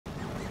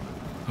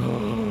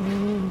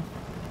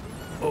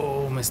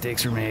Oh,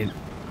 mistakes were made.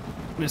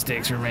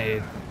 Mistakes were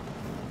made.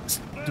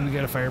 Do we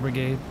got a fire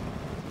brigade?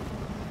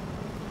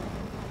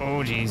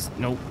 Oh, geez.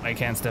 Nope, I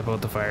can't step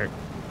out the fire.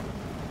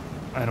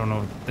 I don't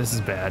know. This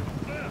is bad.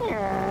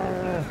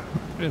 I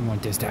didn't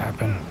want this to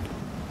happen.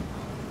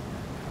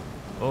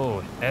 Oh,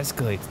 it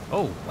escalates.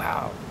 Oh,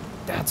 wow.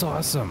 That's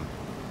awesome.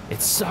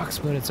 It sucks,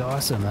 but it's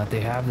awesome that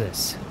they have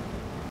this.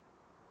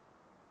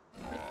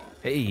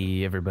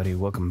 Hey, everybody.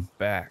 Welcome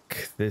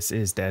back. This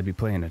is Dad Be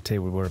Playing. Today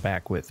we're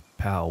back with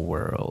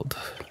Palworld.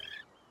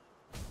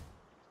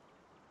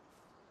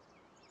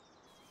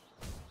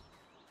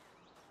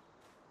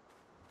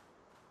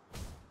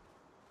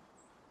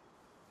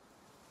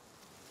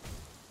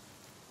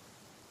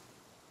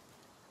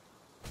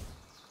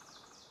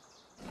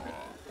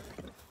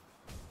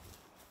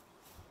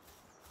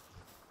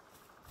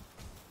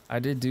 I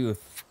did do a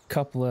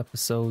couple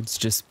episodes,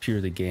 just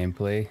purely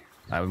gameplay.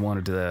 I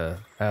wanted to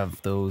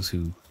have those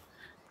who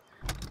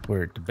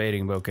were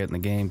debating about getting the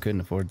game,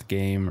 couldn't afford the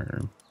game,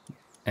 or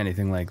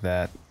anything like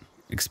that,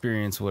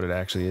 experience what it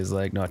actually is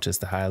like, not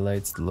just the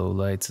highlights, the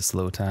lowlights, the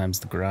slow times,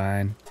 the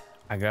grind.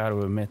 I gotta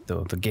admit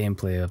though, the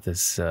gameplay of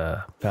this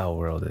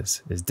Palworld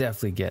is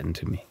definitely getting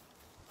to me.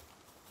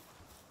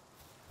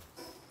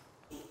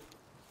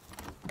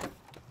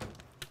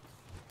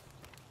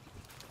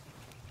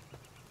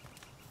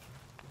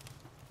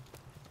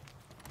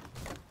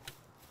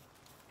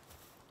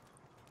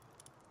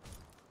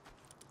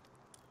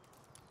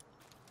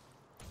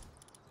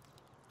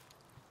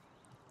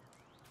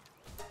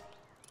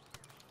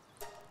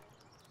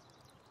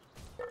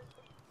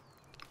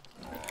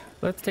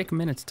 Let's take a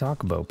minute to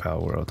talk about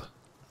Palworld.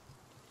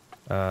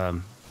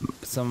 Some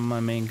of my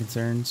main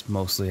concerns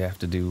mostly have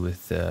to do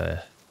with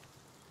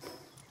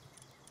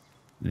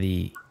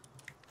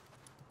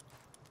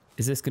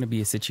is this going to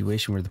be a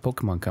situation where the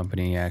Pokemon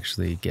Company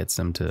actually gets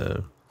them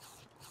to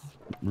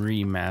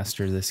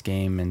remaster this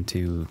game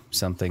into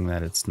something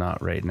that it's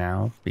not right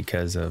now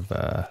because of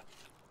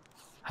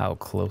how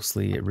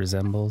closely it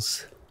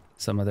resembles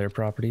some of their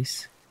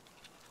properties?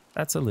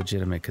 That's a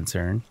legitimate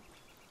concern.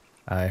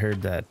 I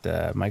heard that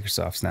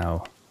Microsoft's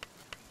now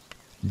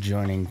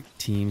joining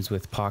teams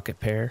with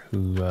PocketPair,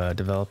 who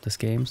developed this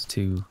game,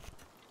 to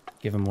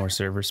give them more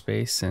server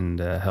space and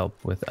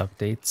help with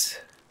updates.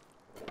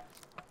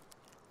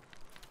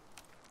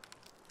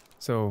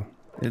 So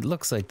it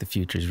looks like the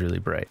future's really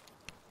bright.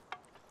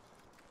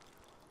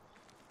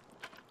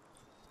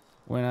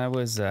 When I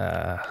was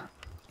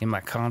in my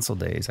console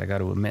days, I got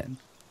to admit,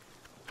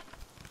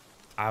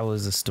 I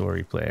was a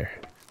story player.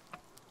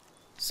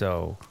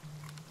 So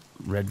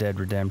Red Dead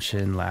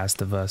Redemption,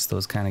 Last of Us,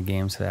 those kind of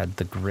games had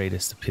the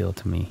greatest appeal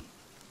to me.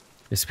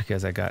 Just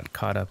because I got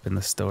caught up in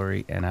the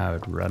story and I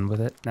would run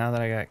with it. Now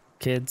that I got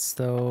kids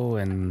though,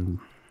 and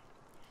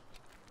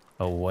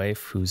a wife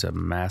who's a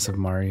massive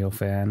Mario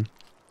fan,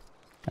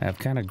 I've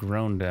kind of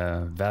grown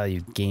to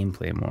value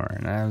gameplay more.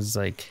 And I was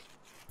like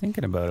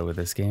thinking about it with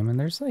this game, and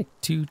there's like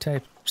two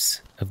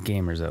types of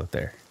gamers out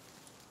there.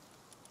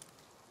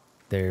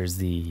 There's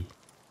the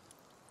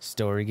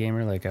story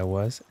gamer like I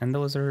was, and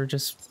those are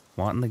just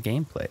wanting the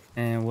gameplay.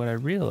 And what I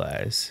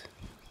realize,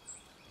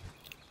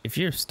 if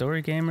you're a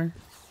story gamer,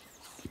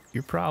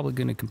 you're probably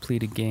going to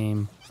complete a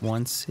game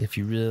once. If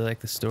you really like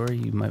the story,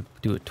 you might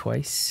do it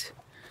twice.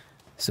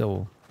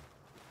 So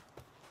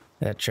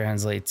that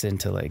translates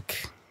into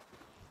like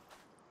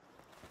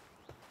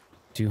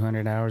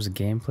 200 hours of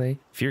gameplay.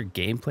 If you're a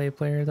gameplay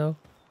player though,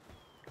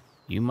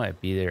 you might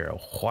be there a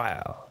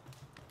while.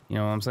 You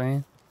know what I'm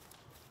saying?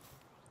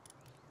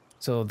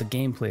 So the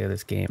gameplay of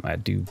this game I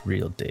do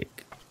real dig.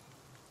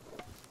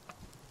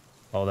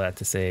 All that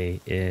to say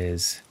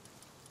is,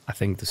 I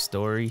think the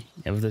story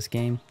of this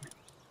game,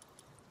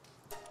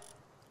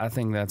 I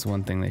think that's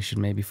one thing they should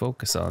maybe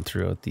focus on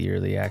throughout the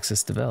early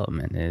access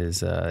development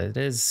is it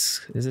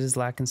is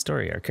lacking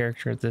story. Our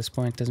character at this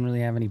point doesn't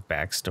really have any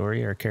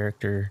backstory. Our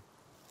character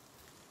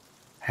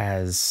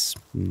has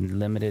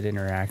limited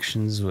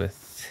interactions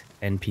with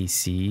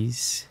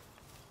NPCs.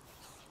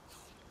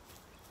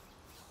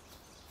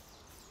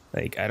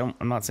 Like, I'm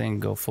not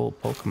saying go full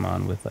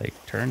Pokemon with like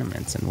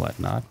tournaments and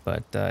whatnot,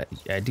 but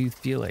I do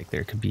feel like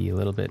there could be a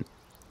little bit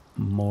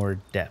more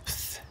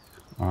depth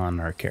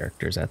on our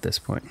characters at this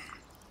point.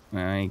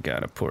 I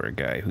got a poor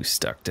guy who's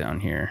stuck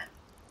down here.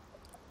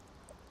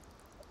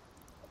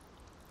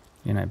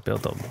 Can I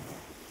build a...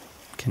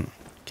 Can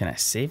I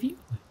save you?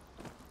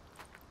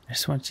 I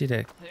just want you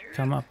to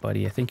come up,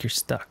 buddy. I think you're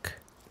stuck.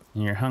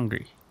 And you're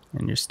hungry.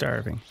 And you're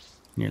starving.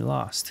 And you're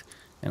lost.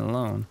 And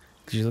alone.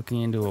 Because you're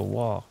looking into a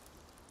wall.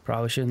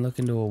 Probably shouldn't look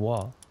into a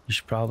wall. You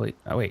should probably...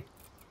 Oh, wait.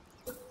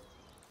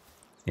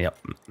 Yep.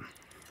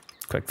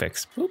 Quick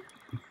fix. Boop.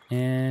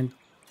 And...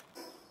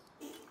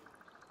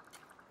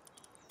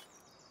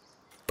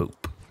 boop.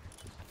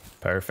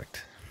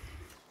 Perfect.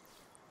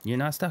 You're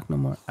not stuck no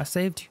more. I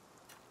saved you.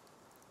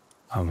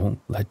 I won't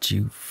let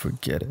you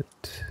forget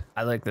it.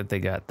 I like that they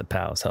got the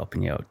pals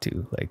helping you out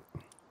too. Like,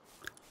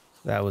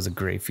 that was a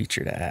great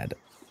feature to add.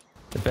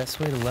 The best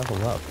way to level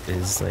up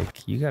is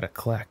like, you gotta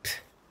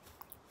collect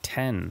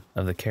 10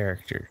 of the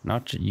character,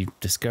 you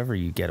discover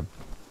you get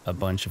a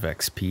bunch of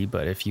XP,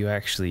 but if you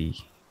actually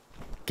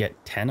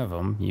get 10 of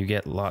them, you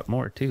get a lot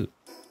more too.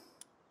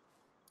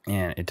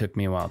 And it took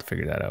me a while to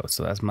figure that out,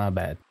 so that's my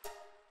bad.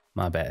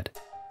 My bad.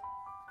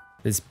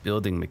 This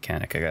building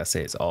mechanic, I gotta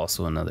say, is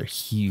also another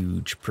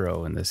huge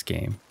pro in this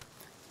game.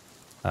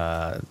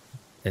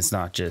 It's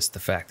not just the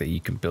fact that you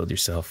can build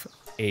yourself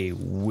a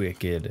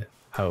wicked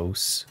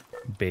house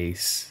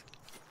base,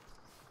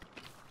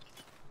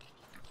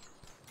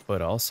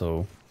 but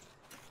also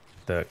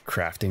the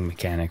crafting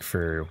mechanic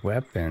for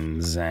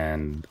weapons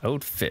and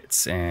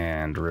outfits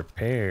and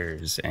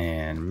repairs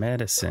and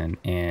medicine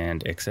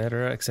and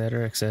etc,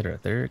 etc, etc.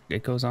 There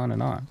it goes on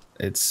and on.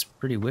 It's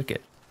pretty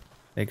wicked.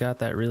 They got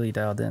that really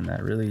dialed in.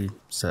 That really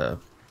is a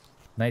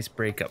nice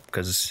breakup,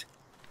 because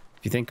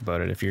if you think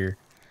about it, if you're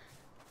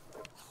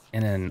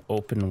in an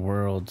open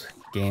world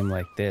game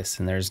like this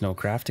and there's no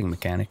crafting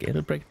mechanic,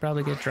 it'll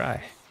probably get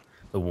dry.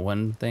 The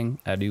one thing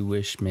I do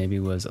wish maybe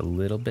was a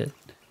little bit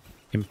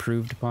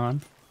improved upon,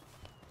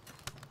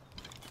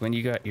 when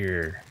you got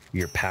your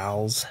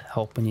pals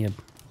helping you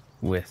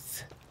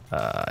with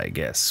I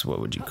guess, what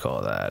would you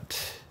call that,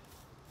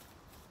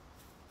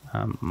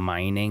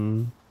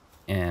 mining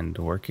and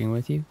working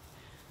with you,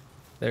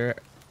 they're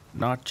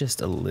not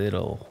just a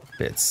little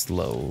bit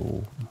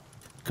slow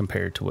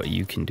compared to what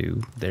you can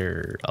do,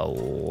 they're a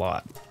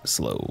lot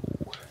slow.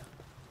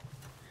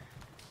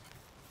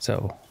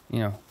 So, you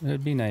know, it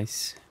would be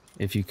nice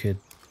if you could,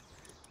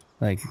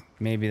 like,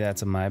 maybe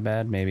that's my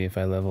bad, maybe if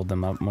I leveled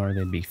them up more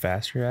they'd be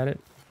faster at it,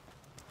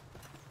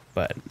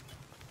 but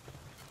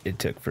it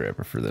took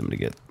forever for them to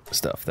get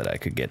stuff that I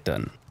could get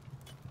done.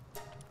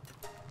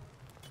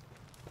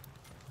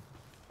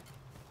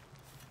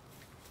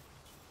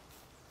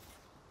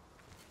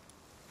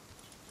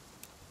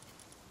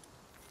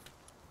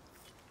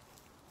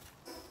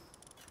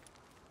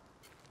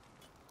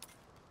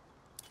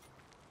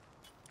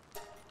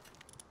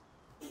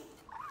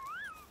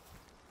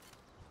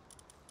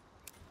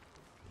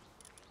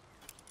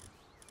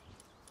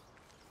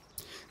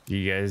 Do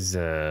you guys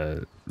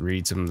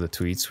read some of the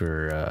tweets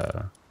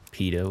where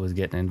PETA was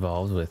getting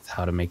involved with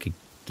how to make a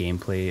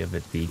gameplay of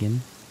it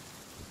vegan?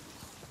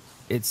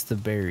 It's the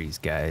berries,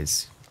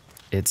 guys.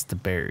 It's the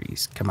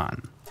berries. Come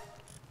on.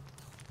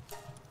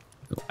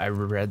 I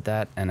read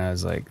that and I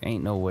was like,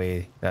 ain't no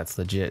way that's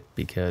legit,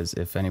 because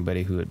if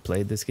anybody who had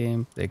played this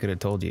game, they could have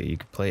told you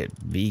could play it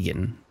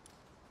vegan.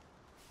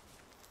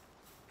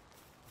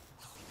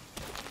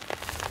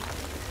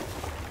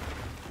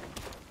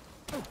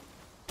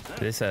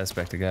 This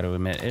aspect, I gotta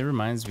admit, it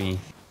reminds me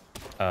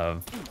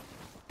of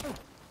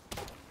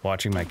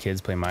watching my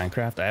kids play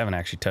Minecraft. I haven't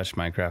actually touched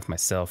Minecraft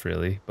myself,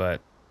 really, but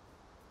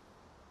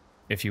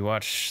if you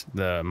watch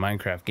the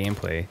Minecraft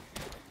gameplay,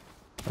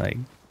 like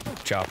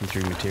chopping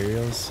through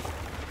materials,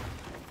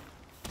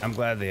 I'm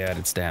glad they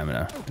added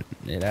stamina.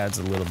 It adds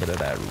a little bit of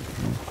that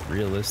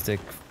realistic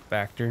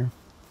factor.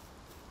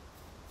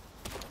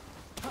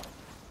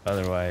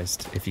 Otherwise,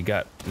 if you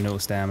got no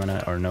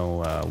stamina or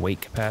no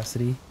weight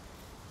capacity,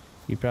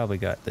 you probably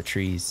got the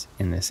trees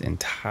in this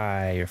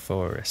entire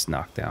forest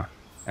knocked down.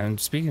 And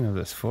speaking of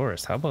this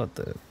forest, how about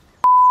the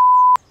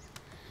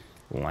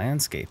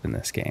landscape in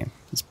this game?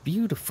 It's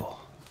beautiful.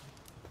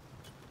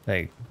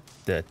 Like,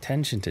 the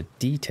attention to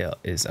detail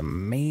is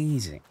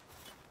amazing.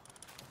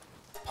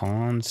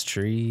 Ponds,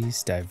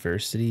 trees,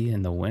 diversity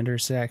in the winter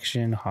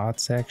section, hot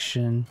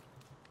section.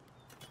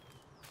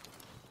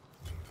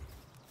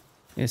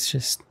 It's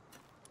just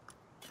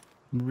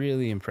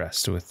really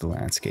impressed with the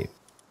landscape.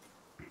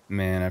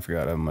 Man, I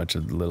forgot how much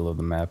of the little of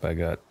the map I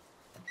got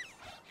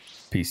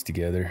pieced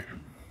together.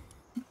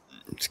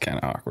 It's kind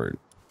of awkward.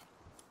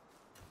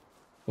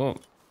 Well,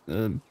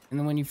 and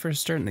then when you first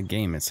start in the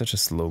game, it's such a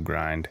slow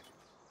grind.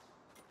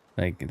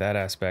 Like, that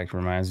aspect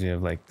reminds me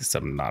of like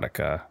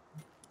Subnautica,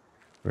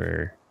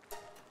 where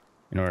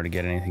in order to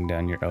get anything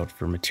done, you're out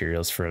for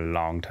materials for a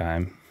long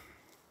time.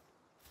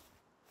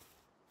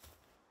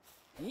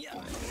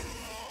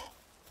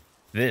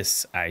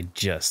 This I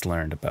just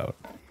learned about.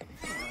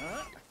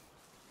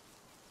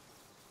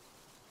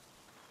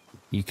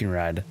 You can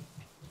ride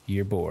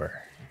your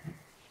boar.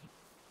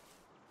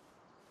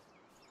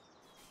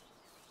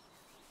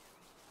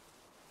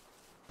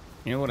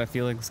 You know what I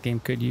feel like this game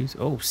could use?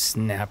 Oh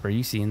snap, are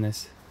you seeing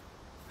this?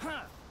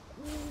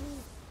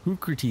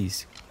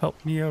 Socrates,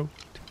 help me out.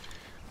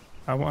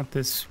 I want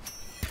this.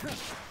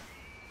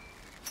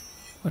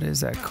 What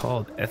is that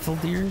called?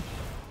 Etheldeer?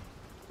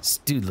 This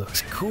dude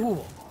looks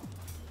cool.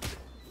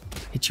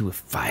 Hit you with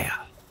fire.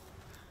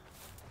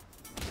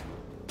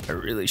 I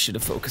really should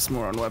have focused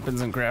more on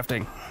weapons and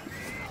crafting.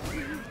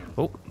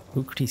 Oh,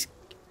 Socrates.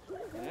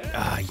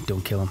 Ah,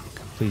 don't kill him.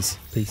 Please,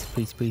 please,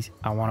 please, please.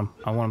 I want him.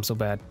 I want him so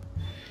bad.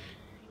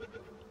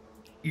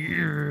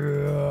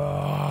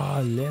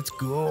 Yeah, let's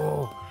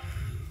go.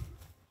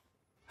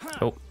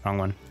 Oh, wrong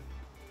one.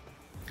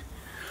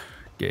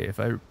 Okay, if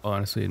I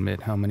honestly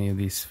admit how many of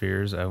these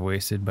spheres I've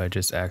wasted by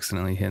just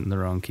accidentally hitting the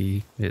wrong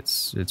key,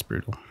 it's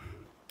brutal.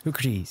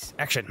 Socrates,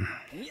 action.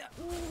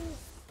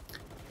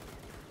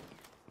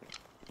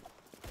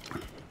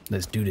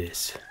 Let's do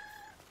this.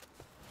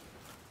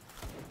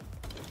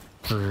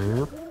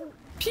 Pew!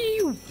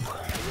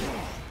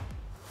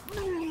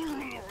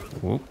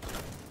 Whoop.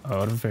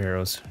 Out of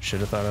arrows. Should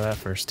have thought of that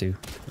first too.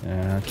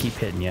 Keep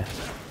hitting you.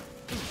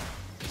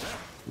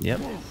 Yep.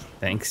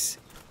 Thanks.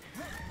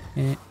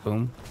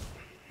 Boom.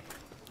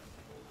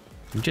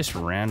 You just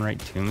ran right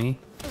to me.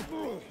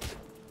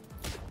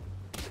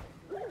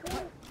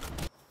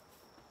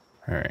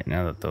 Alright,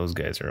 now that those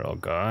guys are all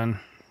gone,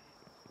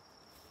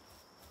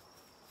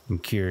 I'm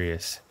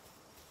curious.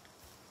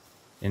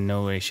 In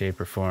no way, shape,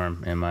 or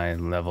form am I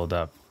leveled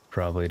up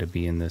probably to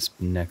be in this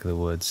neck of the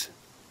woods.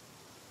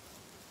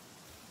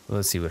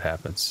 Let's see what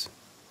happens.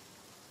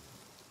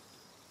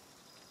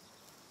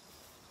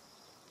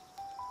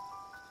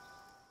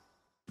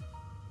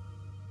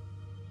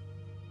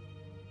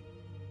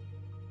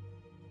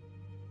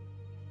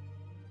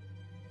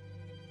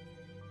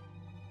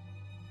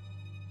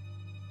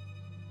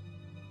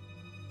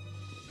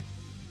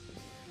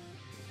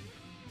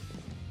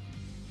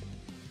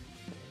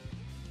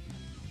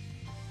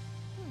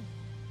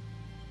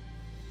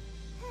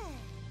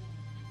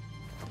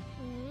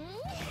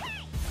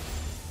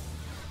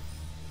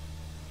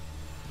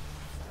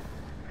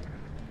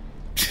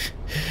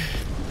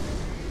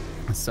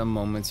 Some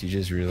moments you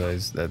just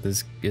realize that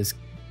this is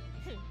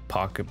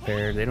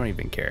PocketPair. They don't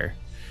even care.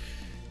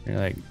 They're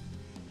like,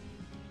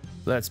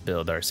 let's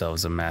build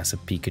ourselves a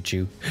massive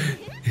Pikachu.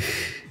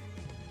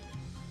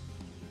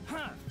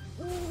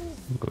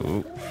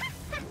 Ooh.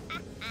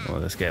 Oh,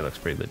 this guy looks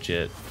pretty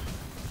legit.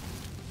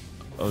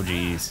 Oh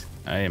geez,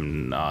 I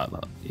am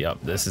not. Yep,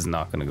 this is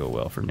not gonna go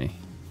well for me.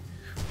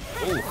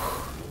 Ooh.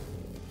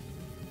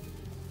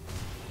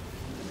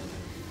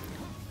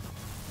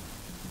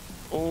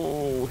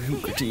 Oh,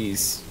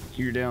 geez,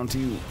 you're down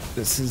too.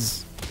 This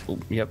is. Oh,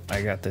 yep,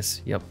 I got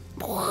this. Yep.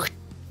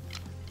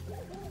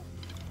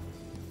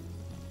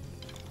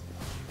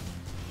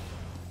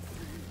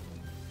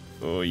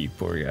 Oh, you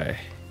poor guy.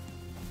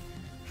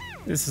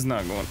 This is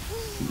not going.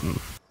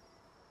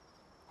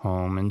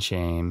 Home and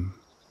shame.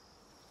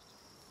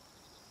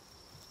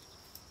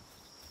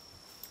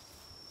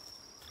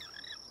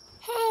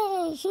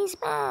 Hey, he's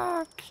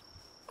back.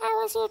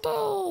 How was your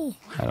day?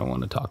 I don't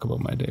want to talk about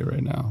my day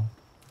right now.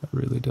 I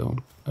really don't.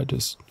 I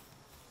just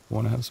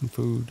want to have some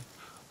food.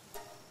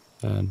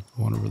 And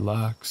I want to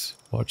relax,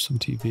 watch some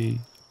TV.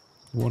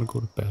 I want to go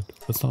to bed.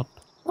 Let's not.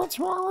 What's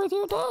wrong with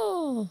your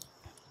day?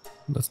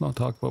 Let's not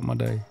talk about my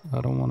day.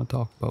 I don't want to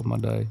talk about my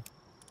day.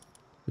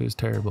 It was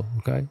terrible,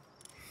 okay?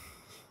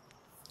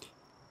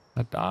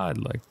 I died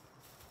like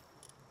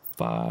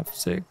 5,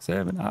 6,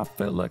 7. I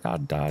felt like I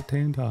died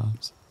 10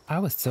 times. I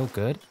was so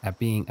good at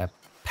being a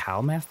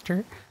pal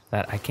master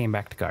that I came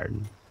back to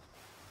garden.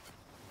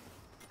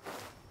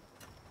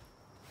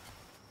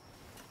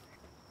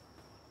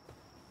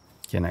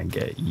 Can I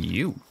get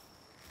you?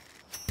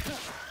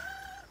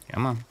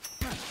 Come on.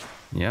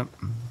 Yep.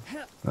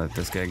 Let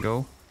this guy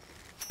go.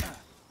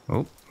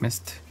 Oh,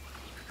 missed.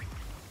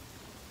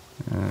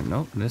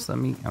 Nope, just let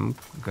me. I'm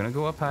gonna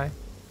go up high.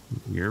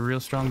 You're a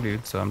real strong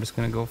dude, so I'm just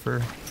gonna go for.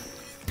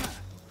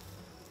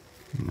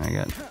 I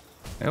got.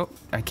 Oh,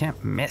 I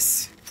can't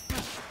miss.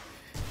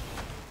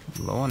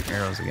 Low on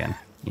arrows again.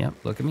 Yep,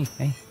 look at me.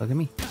 Hey, look at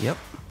me. Yep.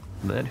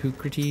 Let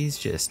Hoocrates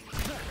just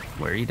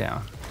wear you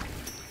down.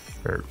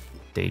 Or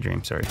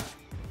Daydream, sorry.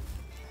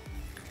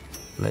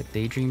 Let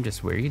Daydream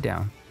just wear you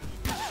down.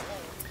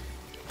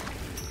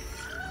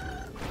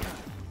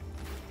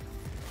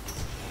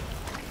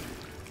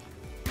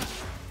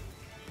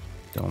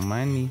 Don't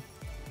mind me.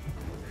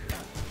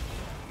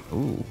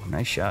 Ooh,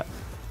 nice shot.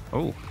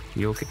 Oh,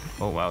 you okay?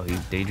 Oh wow,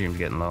 Daydream's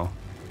getting low.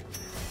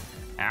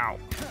 Ow.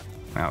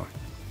 Ow.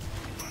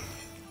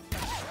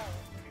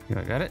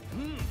 I got it?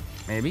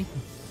 Maybe.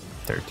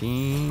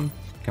 13.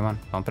 Come on,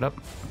 pump it up.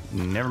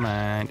 Never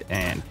mind.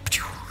 And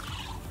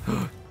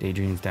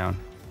Daydream's down.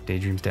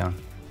 Daydream's down.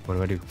 What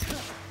do I do?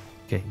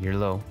 Okay, you're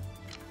low.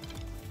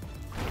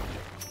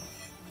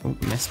 Oh,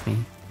 missed me.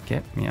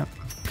 Get me up.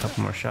 A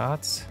couple more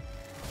shots.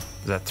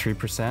 Is that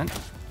 3%?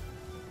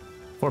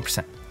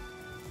 4%.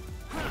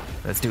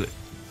 Let's do it.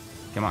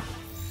 Come on.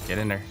 Get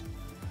in there.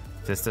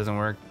 If this doesn't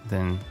work,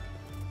 then...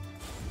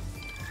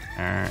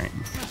 Alright.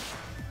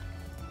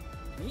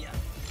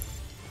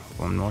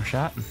 One more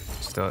shot.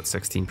 Still at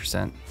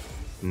 16%.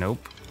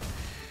 Nope.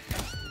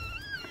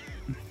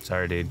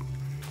 Sorry, dude.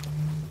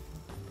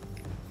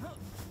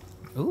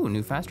 Ooh,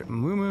 new faster.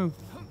 Moo moo.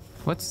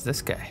 What's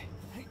this guy?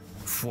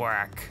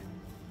 Fwack.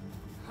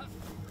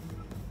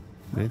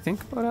 Did you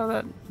think about how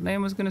that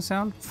name was gonna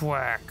sound?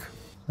 Fwack.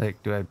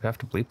 Like, do I have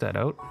to bleep that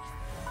out?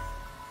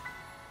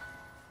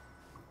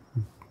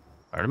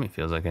 Part of me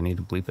feels like I need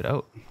to bleep it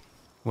out.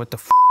 What the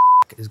f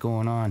is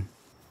going on?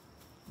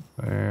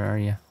 Where are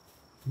you?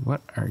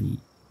 What are you?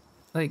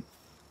 Like,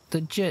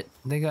 legit,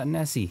 they got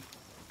Nessie.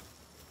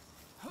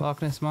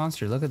 Loch Ness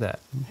Monster, look at that.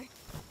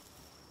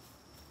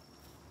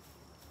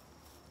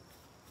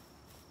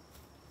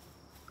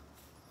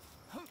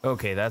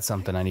 Okay, that's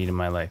something I need in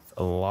my life.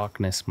 A Loch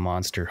Ness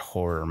Monster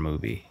horror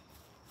movie.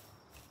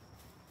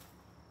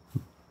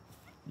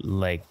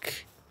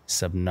 Like,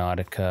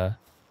 Subnautica,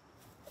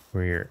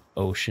 where you're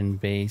ocean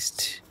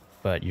based,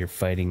 but you're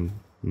fighting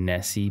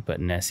Nessie, but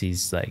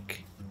Nessie's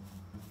like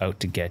out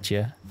to get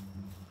you.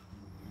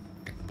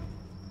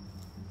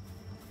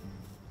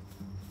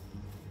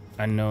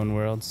 Unknown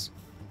Worlds.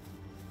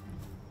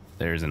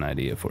 There's an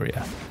idea for you.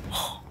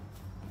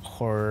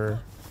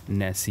 Horror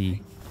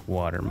Nessie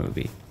water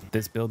movie.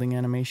 This building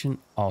animation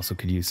also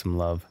could use some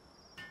love.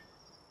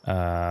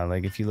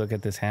 Like if you look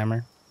at this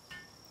hammer,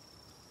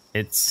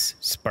 it's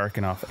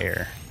sparking off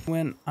air.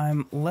 When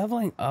I'm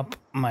leveling up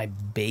my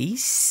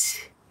base,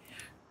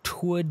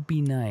 twould be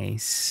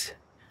nice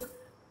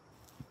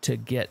to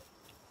get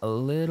a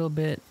little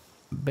bit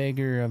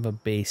bigger of a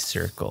base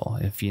circle,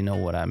 if you know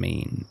what I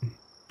mean.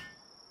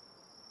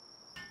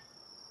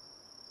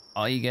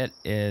 All you get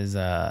is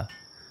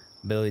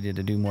ability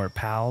to do more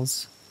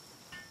pals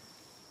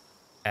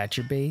at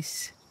your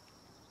base,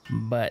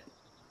 but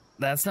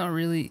that's not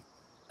really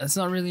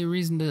a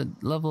reason to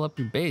level up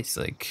your base.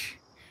 Like,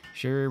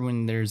 sure,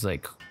 when there's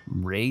like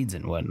raids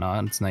and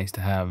whatnot, it's nice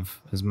to have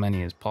as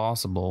many as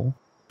possible,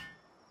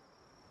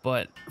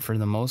 but for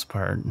the most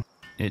part,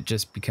 it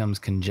just becomes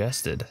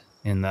congested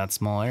in that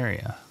small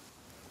area.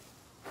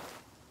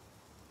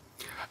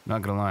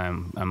 Not gonna lie,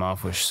 I'm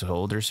off with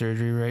shoulder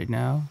surgery right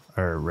now,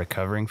 or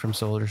recovering from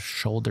shoulder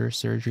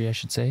surgery, I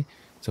should say.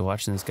 So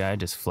watching this guy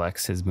just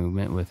flex his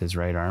movement with his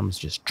right arm is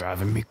just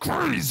driving me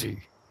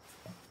crazy.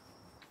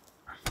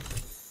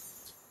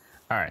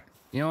 All right,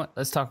 you know what?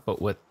 Let's talk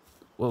about what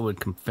would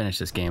finish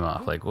this game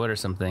off. Like, what are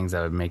some things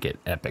that would make it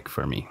epic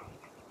for me?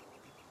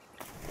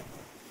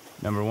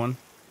 Number one,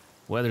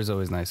 weather's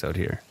always nice out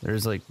here.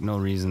 There's like no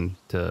reason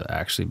to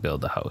actually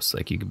build a house.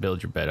 Like, you could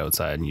build your bed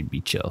outside and you'd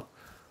be chill.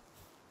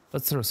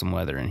 Let's throw some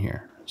weather in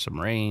here.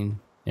 Some rain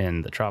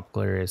in the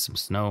tropical areas, some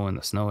snow in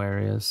the snow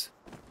areas.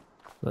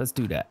 Let's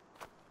do that.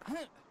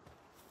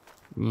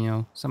 You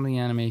know, some of the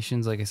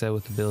animations, like I said,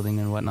 with the building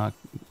and whatnot,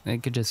 they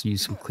could just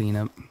use some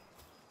cleanup.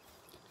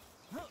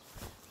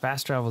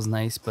 Fast travel's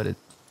nice, but it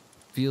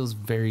feels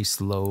very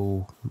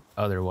slow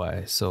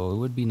otherwise. So it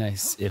would be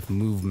nice if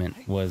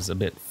movement was a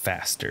bit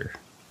faster.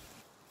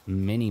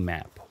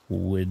 Mini-map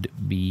would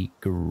be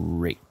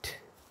great.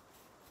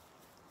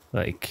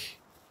 Like,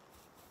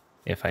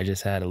 if I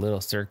just had a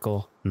little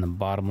circle in the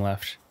bottom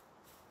left,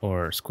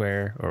 or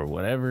square, or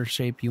whatever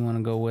shape you want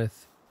to go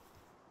with,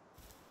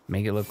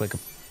 make it look like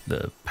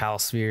the pal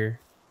sphere,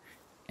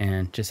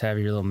 and just have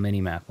your little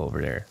mini map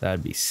over there.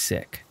 That'd be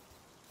sick.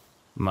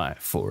 My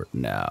fort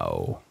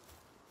now.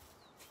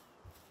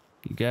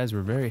 You guys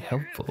were very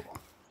helpful.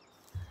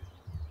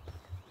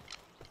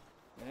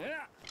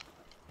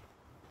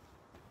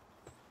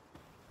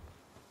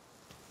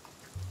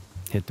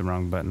 Hit the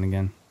wrong button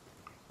again.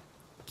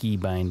 Key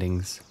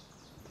bindings.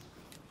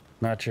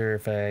 Not sure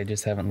if I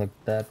just haven't looked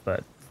at that,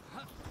 but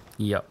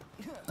yep,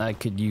 I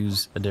could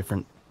use a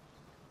different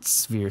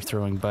sphere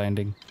throwing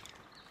binding.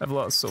 I've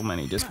lost so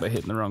many just by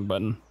hitting the wrong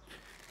button.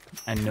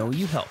 I know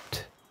you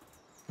helped.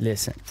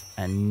 Listen,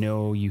 I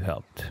know you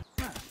helped,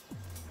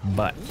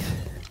 but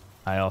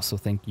I also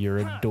think you're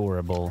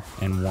adorable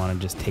and want to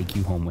just take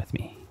you home with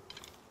me.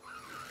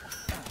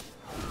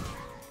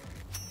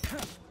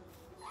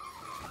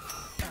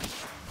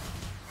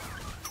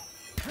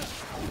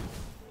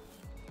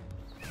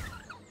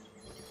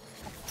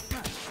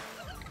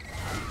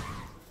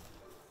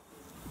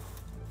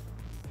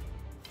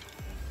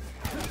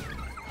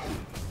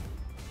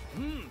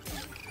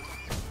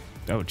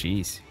 Oh,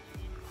 geez.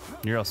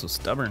 You're also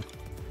stubborn.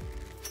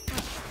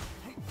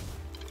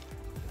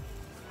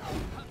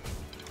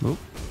 Oop.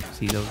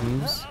 See those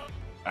moves?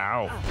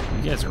 Ow.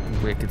 You guys are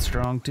wicked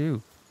strong,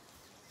 too.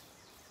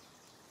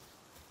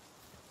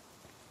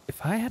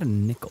 If I had a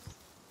nickel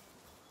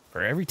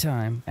for every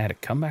time I had to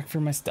come back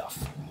for my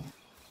stuff.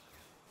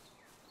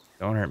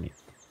 Don't hurt me.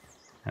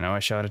 I know I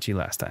shot at you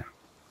last time.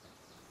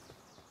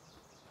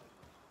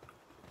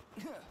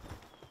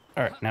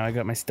 Alright, now I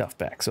got my stuff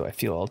back, so I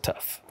feel all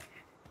tough.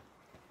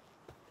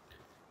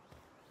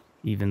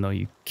 Even though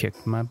you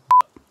kicked my butt.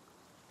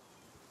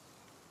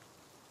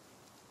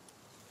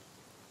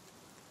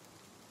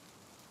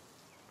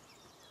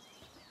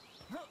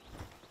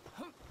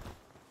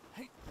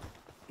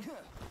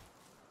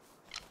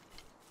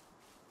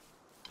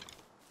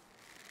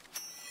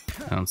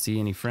 I don't see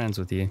any friends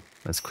with you.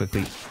 Let's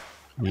quickly...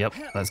 Yep,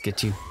 let's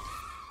get you.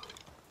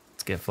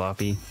 Let's get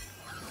Floppy.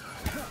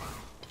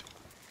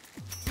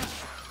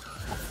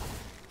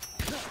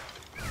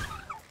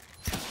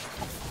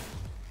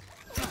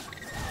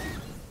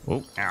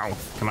 Oh, ow.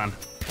 Come on.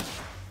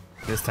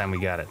 This time we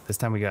got it. This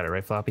time we got it,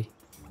 right, Floppy?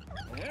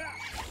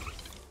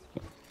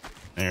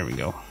 There we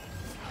go.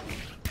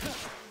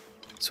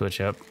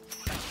 Switch up.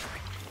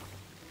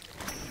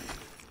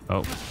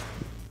 Oh.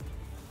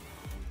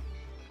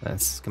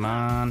 Let's, come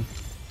on.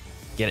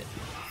 Get it.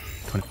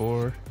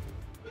 24.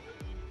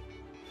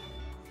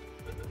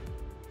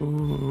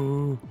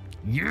 Ooh.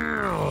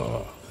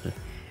 Yeah!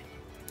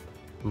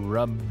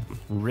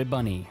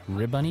 Ribbunny.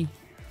 Ribbunny?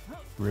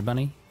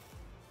 Ribbunny?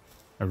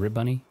 A rib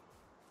bunny?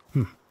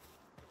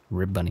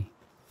 Rib bunny.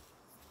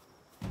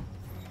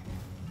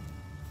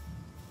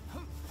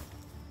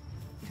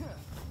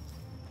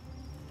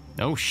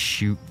 Oh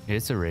shoot,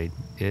 it's a raid.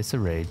 It's a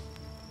raid.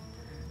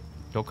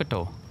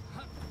 Dokoto.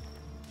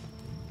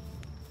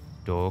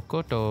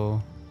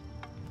 Dokoto.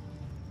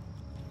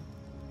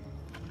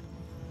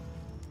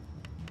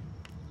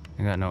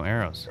 I got no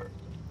arrows.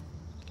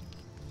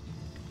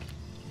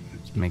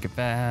 Let's make it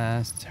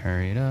fast.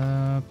 Hurry it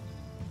up.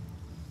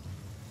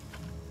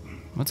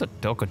 What's a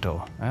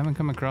Dokoto? I haven't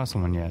come across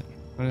one yet.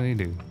 What do they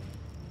do?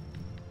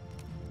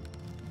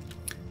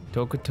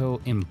 Dokoto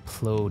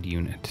implode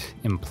unit.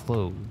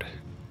 Implode.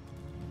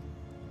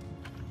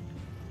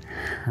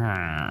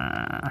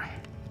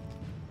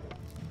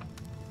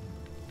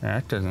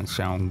 That doesn't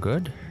sound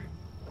good.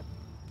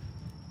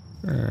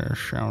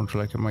 Sounds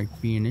like it might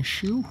be an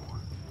issue.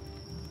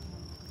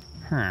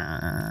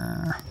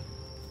 Alright,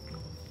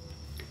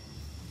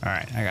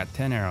 I got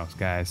 10 arrows,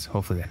 guys.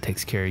 Hopefully that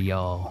takes care of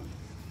y'all.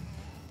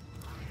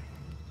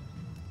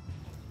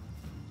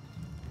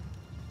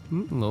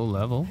 Low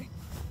level.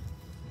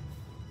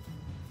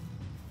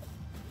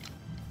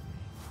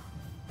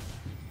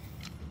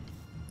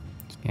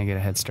 Can I get a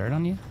head start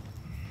on you?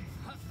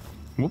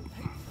 Whoop.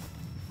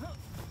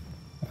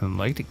 I'd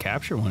like to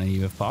capture one of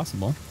you if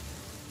possible.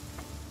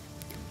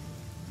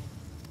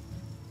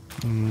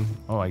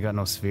 Oh, I got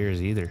no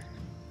spheres either.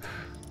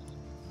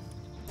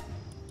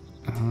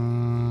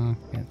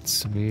 Get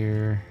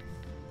sphere.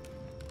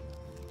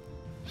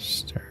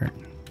 Start.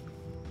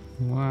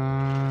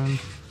 1,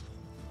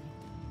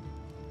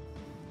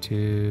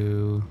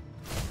 2.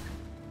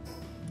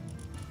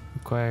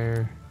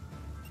 Acquire.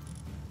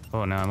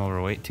 Oh, now I'm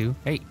overweight too.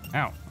 Hey,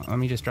 ow. Let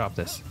me just drop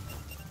this.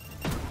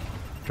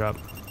 Drop.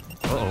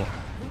 Uh-oh.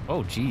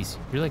 Oh, jeez.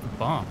 You're like a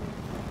bomb.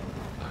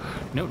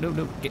 No, no,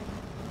 no. Get.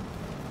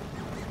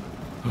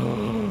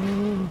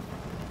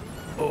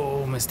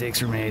 Oh,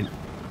 mistakes were made.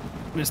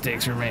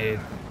 Mistakes were made.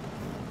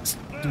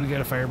 Do we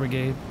got a fire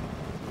brigade?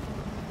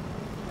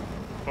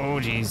 Oh,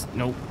 jeez.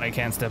 Nope, I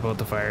can't step out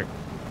the fire.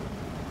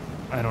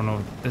 I don't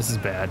know. This is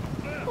bad.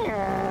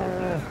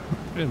 I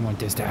didn't want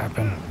this to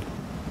happen.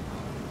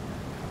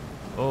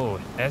 Oh,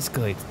 it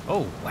escalates.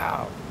 Oh,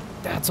 wow.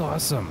 That's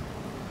awesome.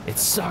 It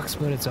sucks,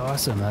 but it's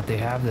awesome that they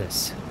have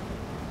this.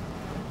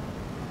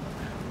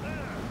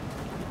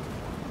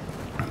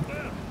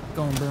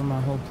 Go and burn my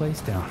whole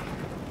place down.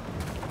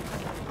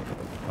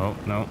 Oh,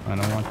 no, I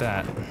don't want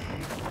that.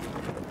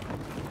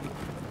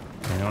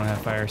 They don't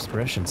have fire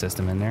suppression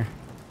system in there.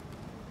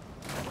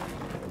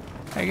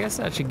 I guess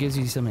that should give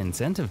you some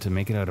incentive to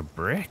make it out of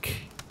brick.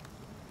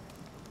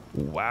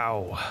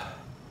 Wow.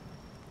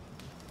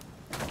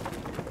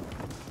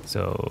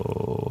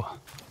 So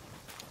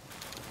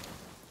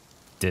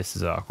this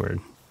is awkward.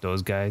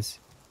 Those guys,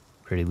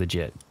 pretty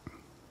legit.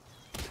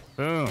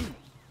 Boom.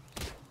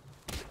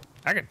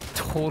 I could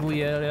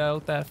totally edit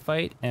out that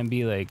fight and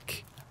be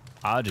like,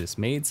 I just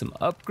made some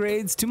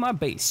upgrades to my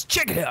base.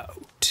 Check it out.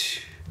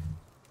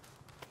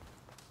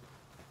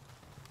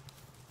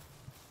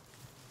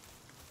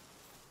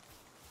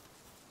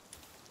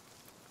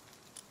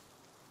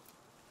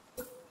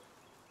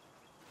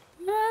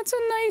 That's a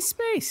nice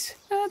space.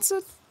 That's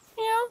a,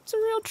 it's a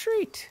real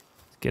treat.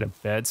 Let's get a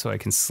bed so I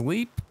can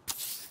sleep.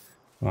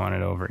 Want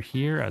it over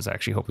here. I was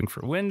actually hoping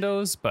for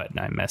windows, but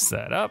I messed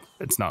that up.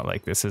 It's not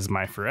like this is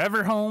my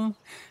forever home.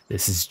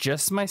 This is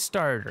just my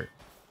starter.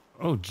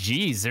 Oh,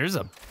 geez, there's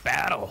a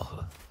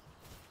battle.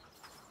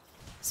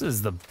 This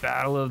is the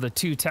battle of the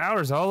two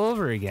towers all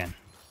over again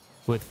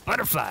with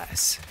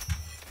butterflies.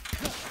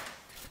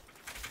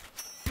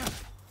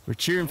 We're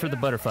cheering for the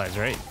butterflies,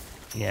 right?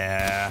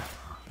 Yeah.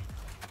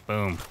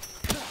 Boom.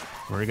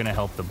 We're gonna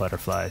help the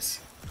butterflies.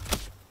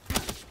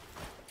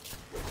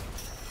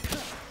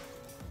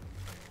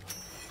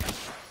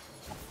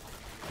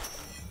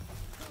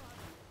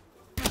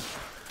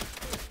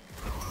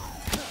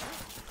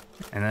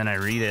 And then I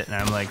read it and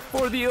I'm like,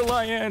 for the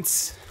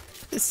Alliance!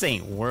 This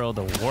ain't World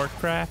of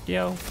Warcraft,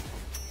 yo.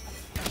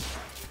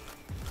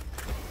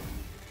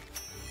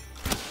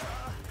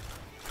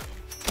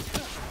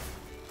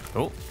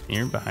 Oh,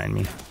 you're behind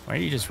me. Why are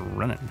you just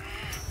running?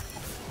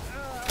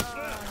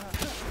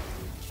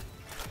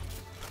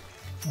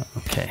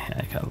 Okay,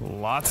 I got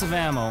lots of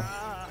ammo.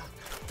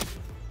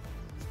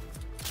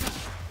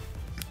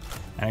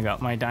 And I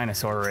got my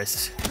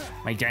Dinosaurus.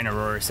 My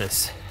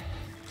Dinosaurus.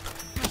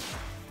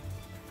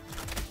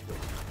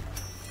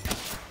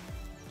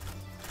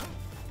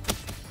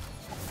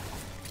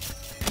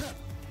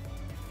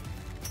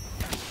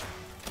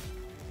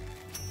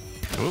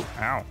 Oh,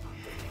 ow.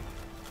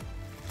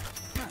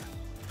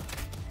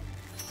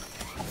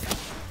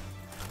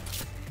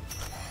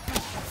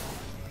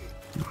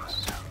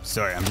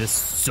 Sorry, I'm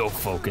just so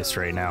focused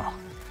right now.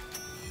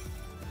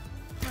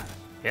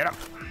 Get him!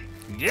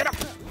 Get him!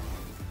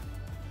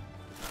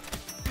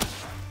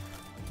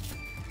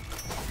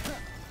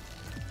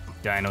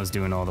 Dino's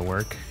doing all the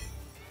work.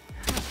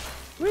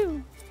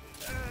 Woo!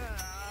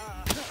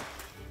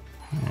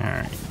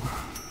 Alright.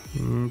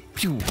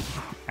 Pew!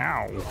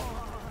 Ow!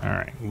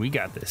 Alright, we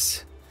got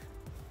this.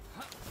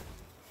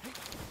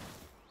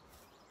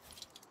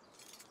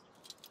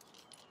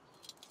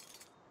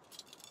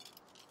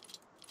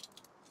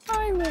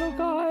 Hi, little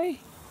guy.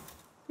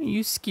 Are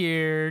you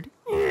scared?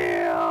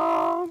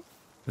 Yeah.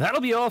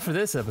 That'll be all for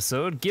this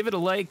episode. Give it a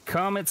like,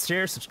 comment,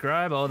 share,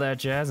 subscribe, all that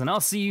jazz, and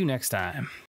I'll see you next time.